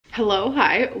Hello,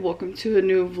 hi, welcome to a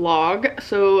new vlog.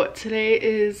 So today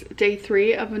is day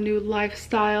 3 of a new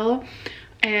lifestyle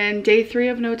and day 3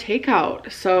 of no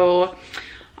takeout. So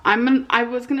I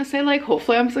was gonna say like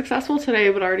hopefully I'm successful today,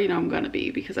 but I already know I'm gonna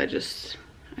be because I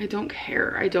don't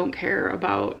care. I don't care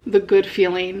about the good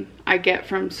feeling I get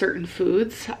from certain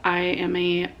foods. I am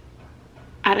a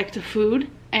addict to food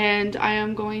and I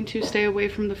am going to stay away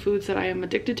from the foods that I am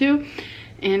addicted to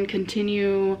and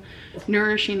continue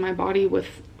nourishing my body with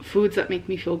foods that make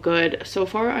me feel good. So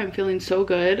far I'm feeling so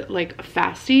good. Like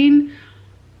fasting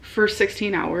for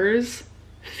 16 hours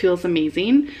feels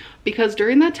amazing because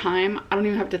during that time I don't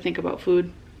even have to think about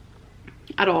food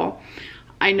at all.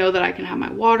 I know that I can have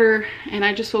my water and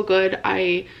I just feel good.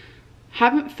 I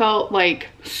haven't felt like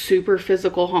super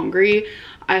physical hungry.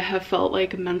 I have felt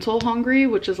like mental hungry,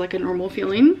 which is like a normal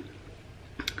feeling.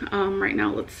 Right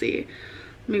now, let's see.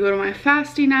 Let me go to my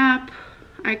fasting app.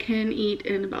 I can eat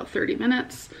in about 30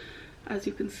 minutes, as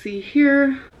you can see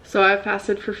here. So I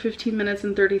fasted for 15 minutes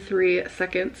and 33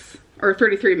 seconds, or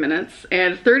 33 minutes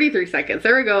and 33 seconds.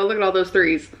 There we go, look at all those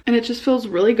threes. And it just feels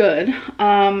really good.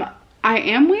 I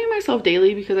am weighing myself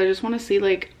daily because I just wanna see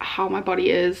like how my body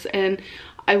is. And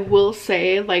I will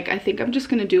say, like, I think I'm just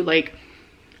gonna do like,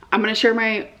 I'm gonna share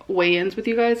my weigh-ins with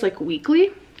you guys like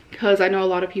weekly, because I know a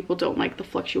lot of people don't like the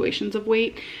fluctuations of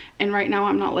weight, and right now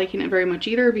I'm not liking it very much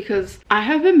either because I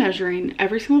have been measuring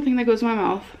every single thing that goes in my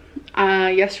mouth.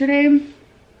 Yesterday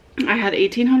I had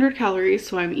 1,800 calories,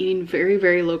 so I'm eating very,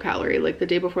 very low calorie. Like the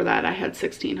day before that I had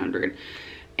 1,600,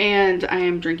 and I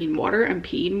am drinking water, I'm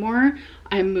peeing more,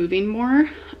 I'm moving more,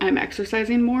 I'm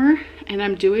exercising more, and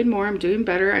I'm doing more, I'm doing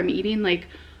better. I'm eating like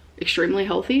extremely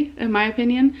healthy in my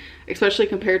opinion, especially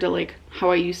compared to like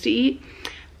how I used to eat.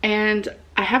 And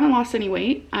I haven't lost any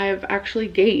weight. I've actually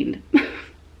gained.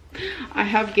 I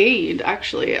have gained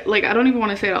actually. Like, I don't even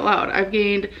want to say it out loud. I've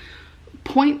gained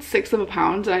 0.6 of a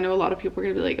pound. And I know a lot of people are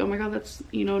gonna be like, oh my god, that's,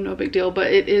 you know, no big deal.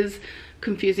 But it is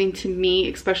confusing to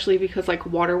me, especially because like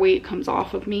water weight comes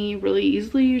off of me really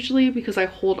easily usually because I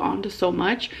hold on to so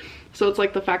much. So it's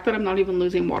like the fact that I'm not even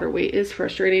losing water weight is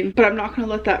frustrating, but I'm not gonna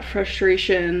let that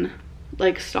frustration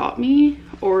like stop me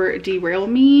or derail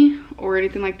me or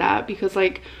anything like that, because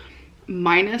like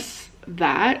minus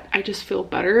that I just feel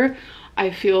better. I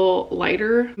feel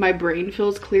lighter, my brain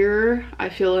feels clearer, I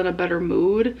feel in a better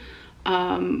mood.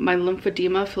 My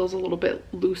lymphedema feels a little bit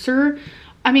looser.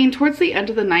 I mean, towards the end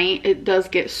of the night it does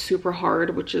get super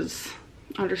hard, which is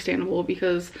understandable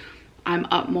because I'm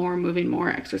up more, moving more,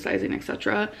 exercising,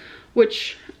 etc.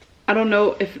 Which I don't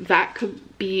know if that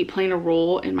could be playing a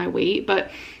role in my weight,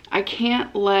 but I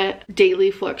can't let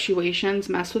daily fluctuations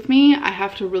mess with me. I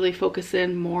have to really focus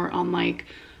in more on like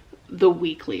the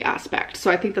weekly aspect.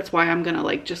 So I think that's why I'm gonna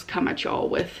like just come at y'all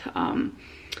with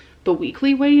the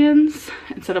weekly weigh-ins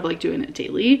instead of like doing it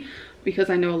daily, because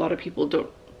I know a lot of people don't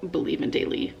believe in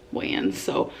daily weigh-ins.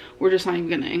 So we're just not even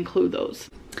gonna include those.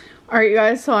 All right, you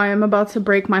guys, so I am about to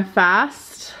break my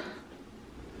fast.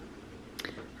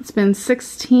 It's been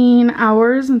 16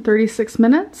 hours and 36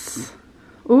 minutes.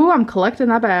 Ooh, I'm collecting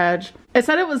that badge. It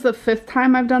said it was the 5th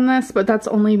time I've done this, but that's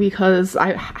only because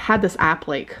I had this app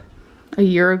like a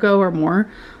year ago or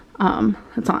more.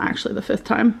 It's not actually the 5th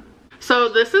time. So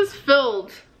this is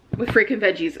filled with freaking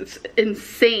veggies. It's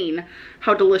insane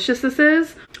how delicious this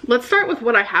is. Let's start with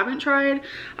what I haven't tried.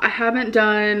 I haven't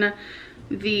done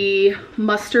the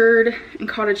mustard and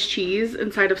cottage cheese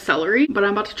inside of celery, but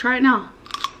I'm about to try it now.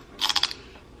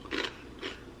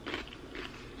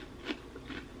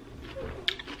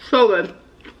 So good.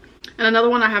 And another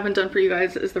one I haven't done for you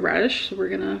guys is the radish, so we're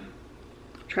gonna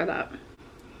try that.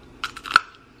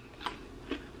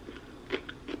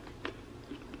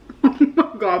 Oh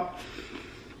my god,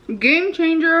 game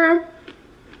changer.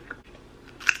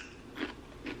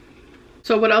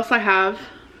 So what else I have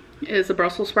is a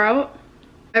Brussels sprout.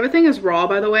 Everything is raw,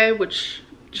 by the way, which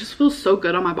just feels so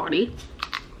good on my body.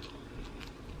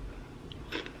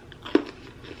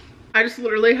 I just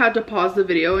literally had to pause the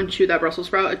video and chew that Brussels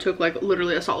sprout. It took like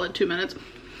literally a solid 2 minutes.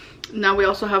 Now we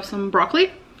also have some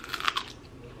broccoli.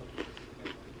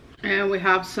 And we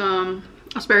have some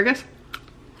asparagus.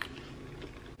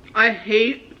 I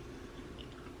hate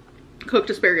cooked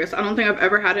asparagus. I don't think I've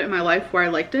ever had it in my life where I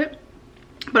liked it,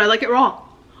 but I like it raw.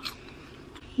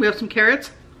 We have some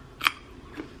carrots,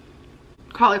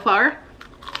 cauliflower.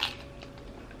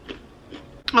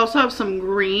 I also have some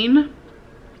green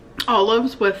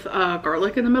olives with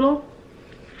garlic in the middle.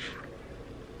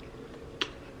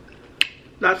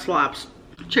 That slaps.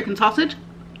 Chicken sausage,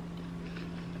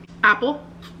 apple.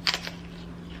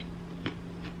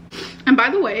 And by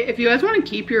the way, if you guys want to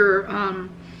keep your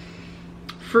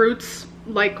fruits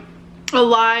like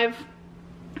alive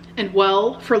and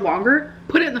well for longer,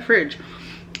 put it in the fridge.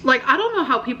 Like, I don't know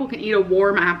how people can eat a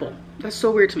warm apple. That's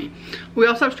so weird to me. We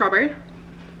also have strawberry.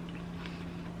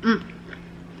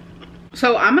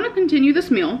 So I'm gonna continue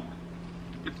this meal,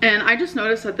 and I just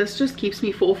noticed that this just keeps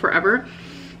me full forever.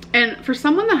 And for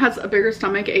someone that has a bigger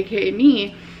stomach, aka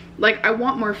me, like, I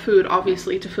want more food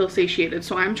obviously to feel satiated.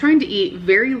 So I'm trying to eat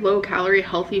very low calorie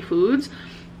healthy foods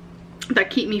that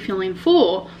keep me feeling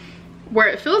full, where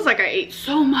it feels like I ate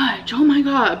so much, oh my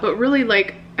god, but really,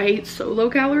 like, I ate so low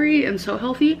calorie and so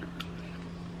healthy,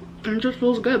 and it just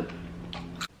feels good.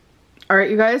 All right,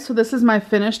 you guys, so this is my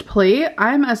finished plate.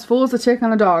 I'm as full as a tick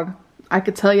on a dog, I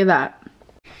could tell you that.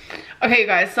 Okay, you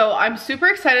guys, so I'm super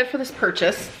excited for this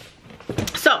purchase.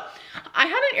 So I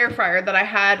had an air fryer that I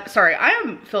had, sorry, I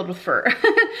am filled with fur.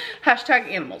 Hashtag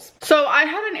animals. So I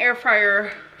had an air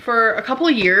fryer for a couple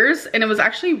of years, and it was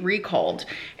actually recalled.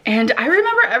 And I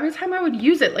remember every time I would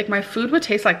use it, like, my food would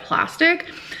taste like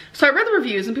plastic. So I read the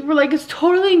reviews and people were like, it's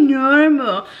totally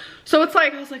normal. So it's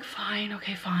like, I was like, fine,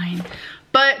 okay, fine.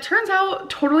 But turns out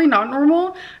totally not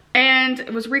normal, and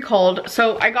it was recalled.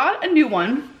 So I got a new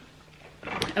one,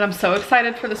 and I'm so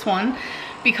excited for this one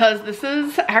because this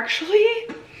is actually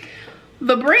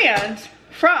the brand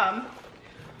from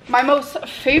my most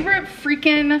favorite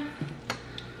freaking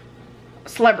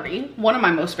celebrity, one of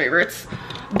my most favorites.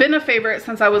 Been a favorite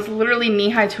since I was literally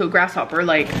knee-high to a grasshopper,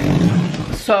 like,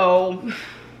 so.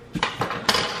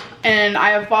 And I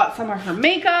have bought some of her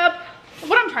makeup.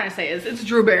 What I'm trying to say is, it's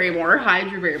Drew Barrymore. Hi,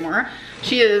 Drew Barrymore.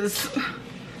 She is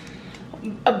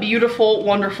a beautiful,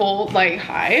 wonderful, like,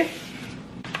 hi.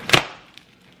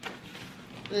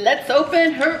 Let's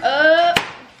open her up.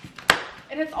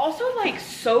 And it's also, like,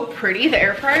 so pretty, the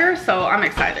air fryer, so I'm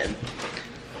excited.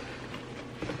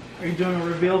 Are you doing a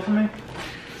reveal for me?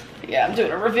 Yeah, I'm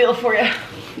doing a reveal for you.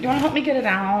 You wanna help me get it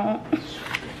out?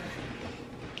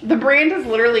 The brand is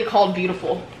literally called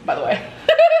Beautiful, by the way.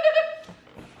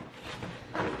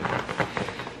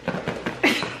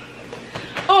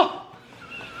 Oh,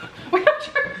 wait,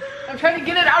 I'm trying to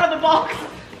get it out of the box.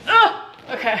 Oh,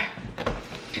 okay.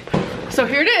 So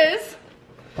here it is.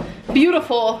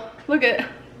 Beautiful. Look at,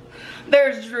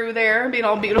 there's Drew there being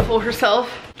all beautiful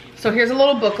herself. So here's a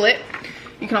little booklet.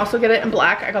 You can also get it in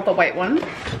black. I got the white one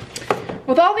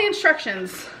with all the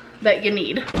instructions that you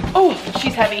need. Oh,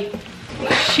 she's heavy.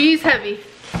 She's heavy.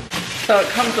 So it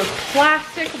comes with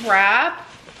plastic wrap.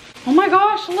 Oh my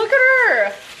gosh, look at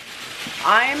her.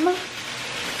 I'm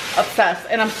obsessed,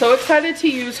 and I'm so excited to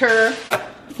use her.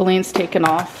 Valeen's taken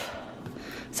off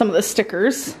some of the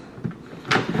stickers.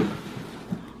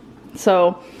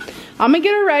 So I'm gonna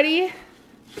get her ready.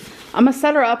 I'm gonna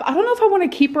set her up. I don't know if I want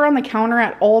to keep her on the counter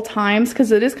at all times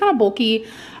because it is kind of bulky.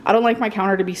 I don't like my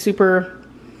counter to be super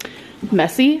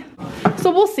messy.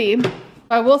 So we'll see.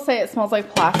 I will say it smells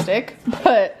like plastic,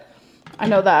 but I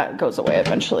know that goes away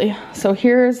eventually. So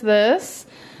here's this,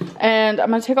 and I'm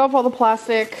gonna take off all the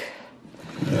plastic.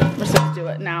 I'm just gonna do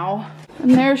it now.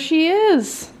 And there she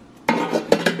is.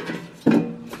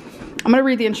 I'm gonna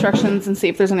read the instructions and see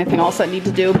if there's anything else I need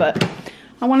to do, but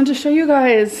I wanted to show you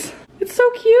guys. It's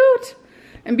so cute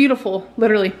and beautiful,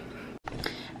 literally.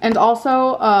 And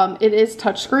also, it is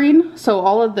touchscreen, so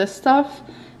all of this stuff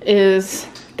is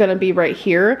gonna be right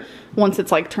here once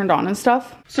it's like turned on and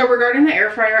stuff. So regarding the air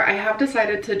fryer, I have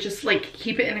decided to just like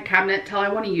keep it in a cabinet till I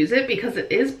want to use it because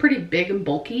it is pretty big and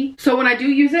bulky. So when I do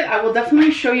use it, I will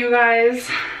definitely show you guys.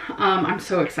 I'm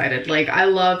so excited. Like, I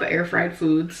love air fried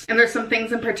foods, and there's some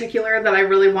things in particular that I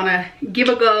really want to give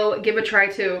a go, give a try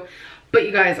to. But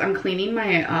you guys, I'm cleaning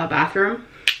my bathroom.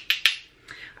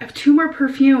 I have 2 more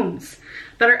perfumes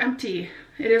that are empty.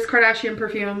 It is Kardashian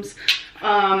perfumes.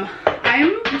 I'm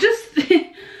just,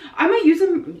 I'm a use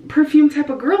a perfume type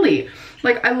of girly.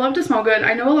 Like, I love to smell good.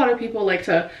 I know a lot of people like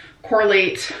to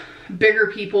correlate bigger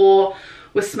people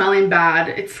with smelling bad.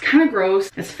 It's kind of gross.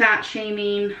 It's fat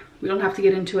shaming. We don't have to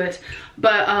get into it.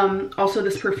 But also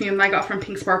this perfume I got from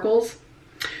Pink Sparkles.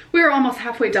 We are almost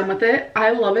halfway done with it.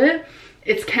 I love it.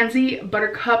 It's Kenzie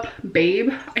Buttercup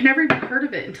Babe. I never even heard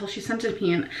of it until she sent it to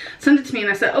me, and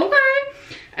I said, okay.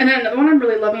 And then the one I'm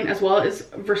really loving as well is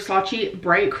Versace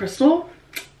Bright Crystal.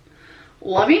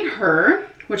 Loving her,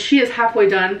 which she is halfway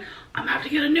done. I'm gonna have to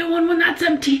get a new one when that's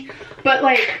empty. But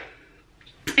like,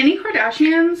 any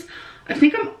Kardashians, I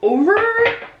think I'm over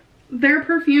their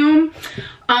perfume.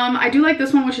 I do like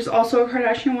this one, which is also a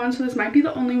Kardashian one, so this might be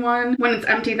the only one when it's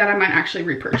empty that I might actually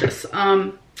repurchase.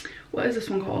 What is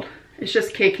this one called? It's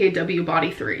just KKW Body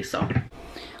 3, so.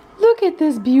 Look at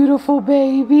this beautiful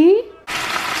baby.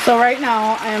 So right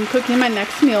now I am cooking my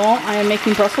next meal. I am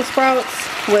making Brussels sprouts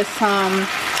with some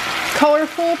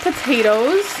colorful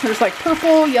potatoes. There's like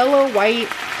purple, yellow, white,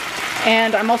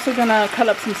 And I'm also gonna cut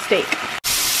up some steak.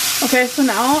 Okay, so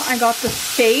now I got the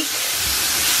steak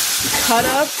cut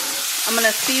up. I'm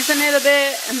gonna season it a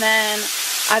bit and then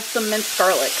add some minced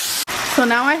garlic. So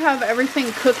now I have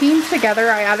everything cooking together.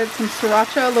 I added some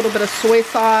sriracha, a little bit of soy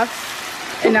sauce,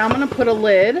 and now I'm gonna put a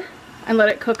lid and let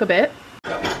it cook a bit.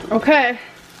 Okay,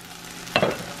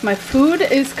 my food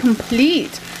is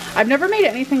complete. I've never made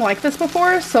anything like this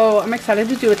before, so I'm excited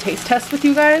to do a taste test with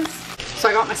you guys. So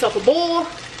I got myself a bowl.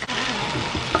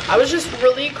 I was just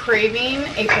really craving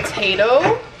a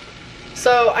potato,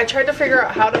 so I tried to figure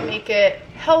out how to make it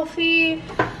healthy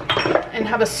and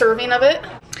have a serving of it.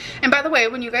 And by the way,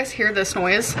 when you guys hear this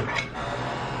noise,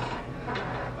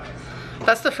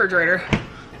 that's the refrigerator.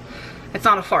 It's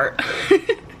not a fart.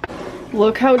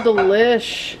 Look how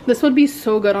delish. This would be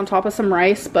so good on top of some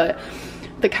rice, but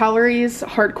the calories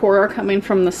hardcore are coming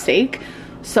from the steak,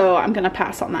 so I'm gonna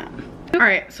pass on that. All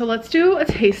right, so let's do a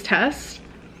taste test.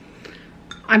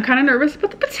 I'm kind of nervous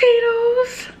about the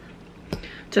potatoes.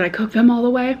 Did I cook them all the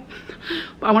way?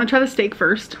 I want to try the steak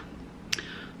first.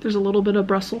 There's a little bit of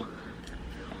Brussels.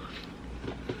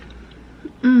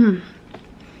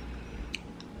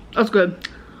 That's good.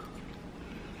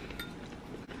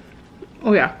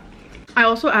 Oh yeah. I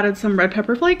also added some red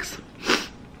pepper flakes.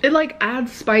 It like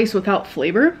adds spice without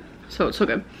flavor, so it's so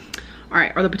good. All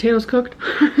right, are the potatoes cooked?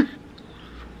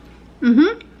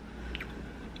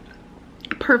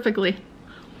 Perfectly.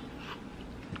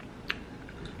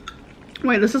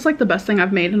 Wait, this is like the best thing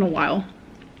I've made in a while.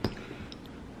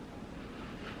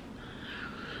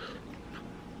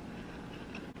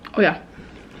 Oh yeah.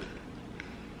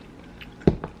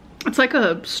 It's like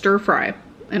a stir fry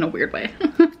in a weird way.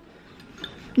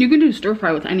 You can do stir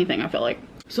fry with anything, I feel like.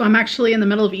 So I'm actually in the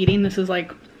middle of eating. This is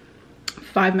like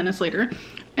 5 minutes later.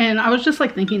 And I was just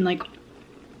like thinking, like,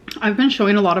 I've been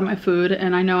showing a lot of my food,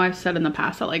 and I know I've said in the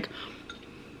past that like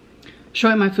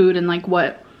showing my food and like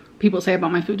what people say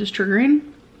about my food is triggering.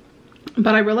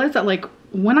 But I realized that like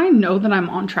when I know that I'm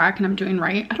on track and I'm doing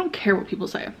right, I don't care what people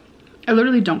say. I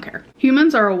literally don't care.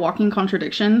 Humans are a walking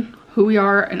contradiction. Who we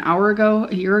are an hour ago,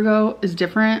 a year ago is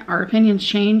different. Our opinions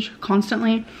change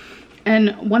constantly.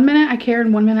 And 1 minute I care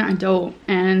and 1 minute I don't.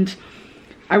 And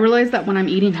I realize that when I'm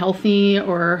eating healthy,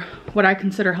 or what I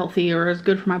consider healthy or is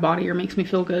good for my body or makes me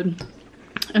feel good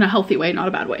in a healthy way, not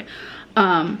a bad way,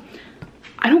 I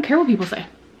don't care what people say.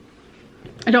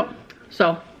 I don't.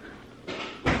 So,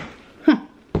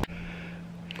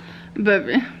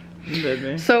 baby.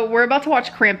 So we're about to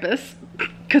watch Krampus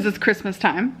because it's Christmas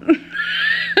time.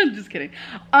 I'm just kidding.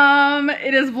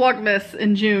 It is Vlogmas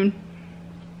in June.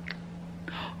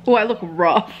 Oh, I look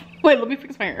rough. Wait, let me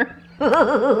fix my hair.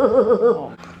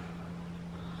 Oh.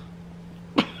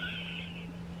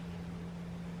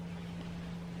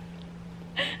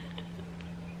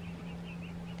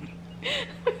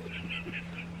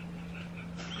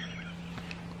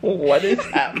 What is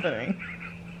happening?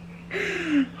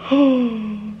 I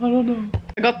don't know.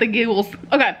 I got the giggles.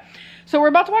 Okay, so we're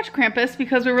about to watch Krampus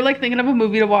because we were like thinking of a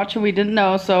movie to watch and we didn't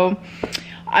know, so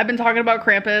I've been talking about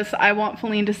Krampus. I want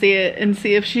Feline to see it and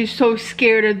see if she's so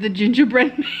scared of the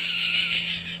gingerbread man.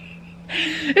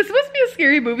 It's supposed to be a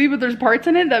scary movie, but there's parts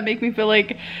in it that make me feel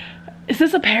like, is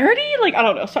this a parody? Like, I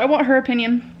don't know. So I want her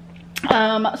opinion. So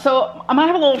I'm gonna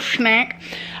have a little snack.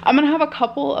 I'm gonna have a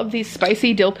couple of these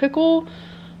spicy dill pickle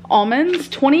almonds.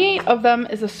 28 of them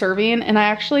is a serving, and I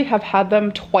actually have had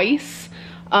them twice.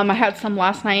 I had some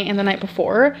last night and the night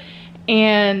before,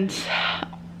 and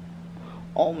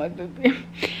oh my baby.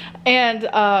 And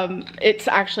it's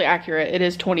actually accurate. It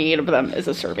is 28 of them is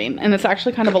a serving, and it's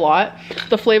actually kind of a lot.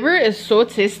 The flavor is so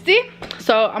tasty,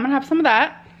 so I'm gonna have some of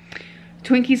that.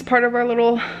 Twinkie's part of our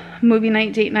little movie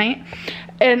night, date night,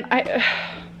 and I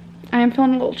am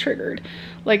feeling a little triggered.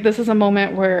 Like, this is a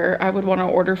moment where I would want to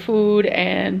order food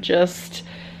and just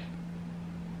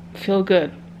feel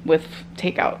good with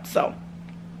takeout, so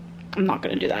I'm not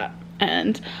gonna do that.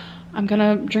 And I'm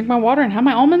gonna drink my water and have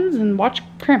my almonds and watch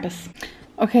Krampus.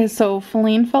 Okay, so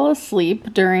Feline fell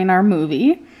asleep during our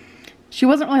movie. She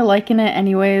wasn't really liking it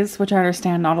anyways, which I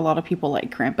understand. Not a lot of people like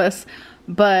Krampus,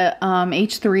 but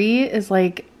H3 is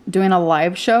like doing a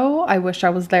live show. I wish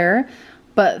I was there,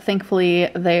 but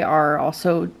thankfully they are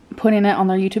also putting it on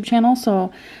their YouTube channel,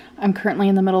 so I'm currently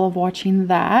in the middle of watching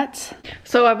that.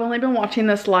 So I've only been watching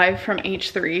this live from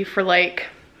H3 for like,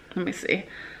 let me see,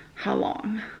 how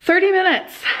long? 30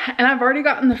 minutes, and I've already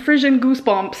gotten the Frisian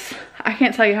goosebumps. I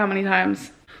can't tell you how many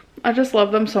times. I just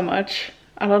love them so much.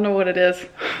 I don't know what it is,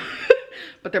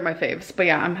 but they're my faves. But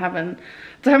yeah, I'm having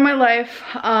the time of my life.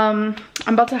 I'm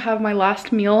about to have my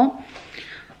last meal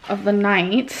of the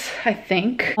night, I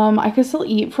think. I could still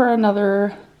eat for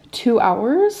another 2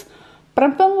 hours, but but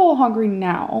I'm feeling a little hungry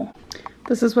now.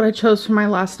 This is what I chose for my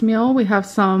last meal. We have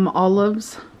some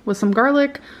olives with some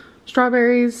garlic,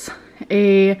 strawberries,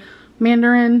 a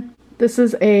mandarin. This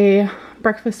is a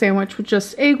breakfast sandwich with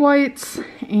just egg whites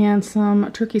and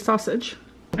some turkey sausage.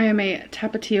 I am a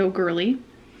Tapatio girly,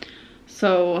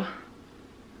 so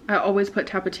I always put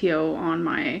Tapatio on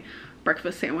my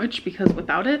breakfast sandwich because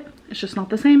without it, it's just not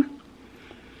the same.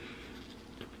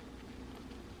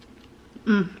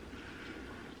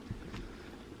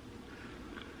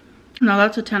 No,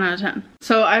 that's a 10 out of 10.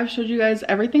 So I've showed you guys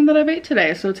everything that I've ate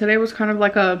today. So today was kind of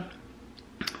like a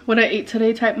what I ate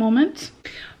today type moment.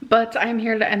 But I'm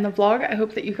here to end the vlog. I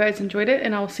hope that you guys enjoyed it,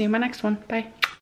 and I will see you in my next one. Bye.